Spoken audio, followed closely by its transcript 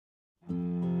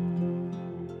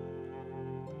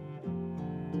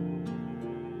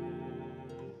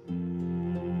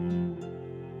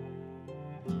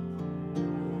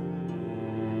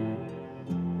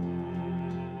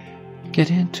Get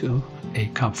into a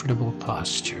comfortable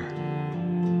posture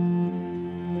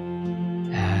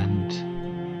and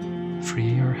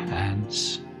free your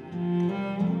hands.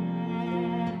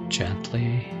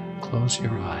 Gently close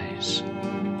your eyes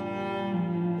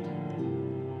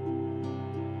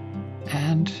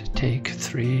and take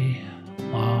 3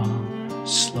 long,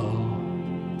 slow,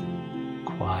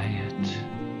 quiet,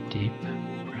 deep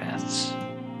breaths.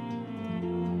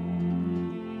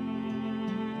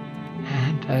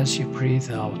 And as you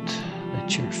breathe out,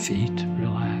 let your feet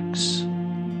relax,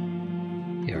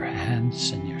 your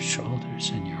hands and your shoulders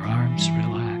and your arms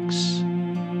relax,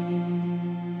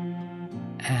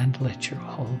 and let your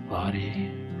whole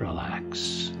body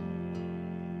relax.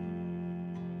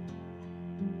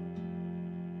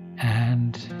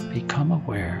 And become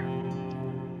aware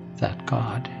that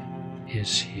God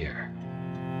is here.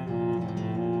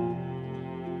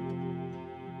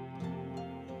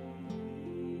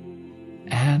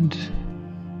 And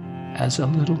as a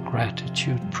little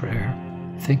gratitude prayer,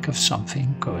 think of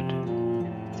something good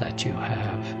that you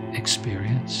have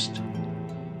experienced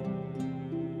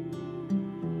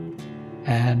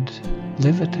and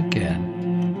live it again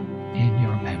in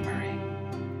your memory.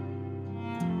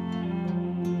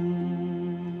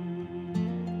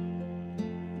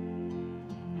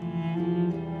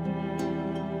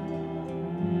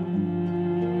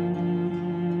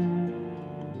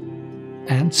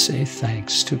 And say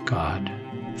thanks to God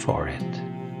for it.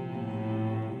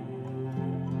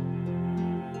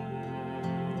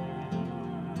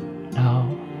 Now,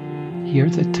 hear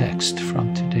the text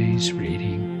from today's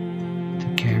reading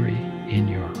to carry in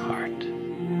your heart.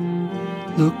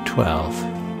 Luke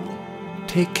 12.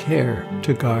 Take care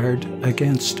to guard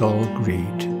against all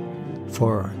greed,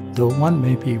 for though one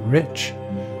may be rich,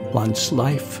 one's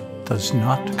life does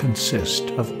not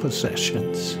consist of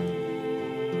possessions.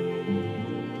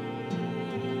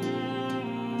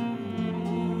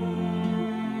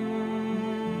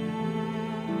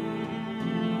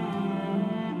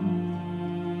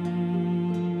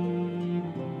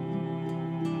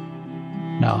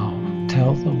 Now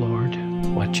tell the Lord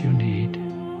what you need.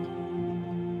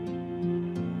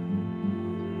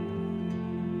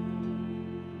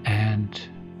 And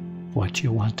what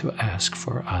you want to ask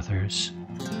for others.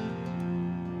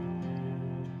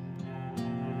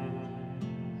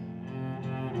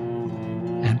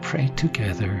 And pray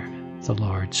together the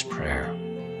Lord's Prayer.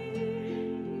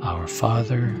 Our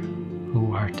Father,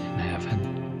 who art in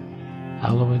heaven,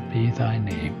 hallowed be thy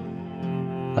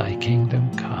name. Thy kingdom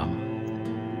come.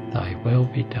 Thy will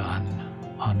be done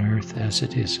on earth as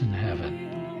it is in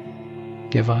heaven.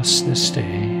 Give us this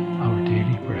day our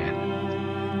daily bread,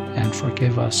 and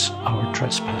forgive us our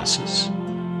trespasses,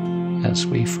 as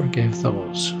we forgive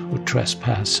those who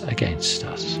trespass against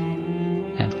us.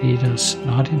 And lead us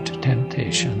not into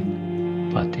temptation,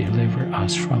 but deliver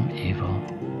us from evil.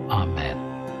 Amen.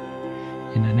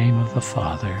 In the name of the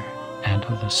Father, and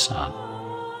of the Son,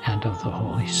 and of the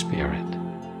Holy Spirit.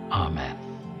 Amen.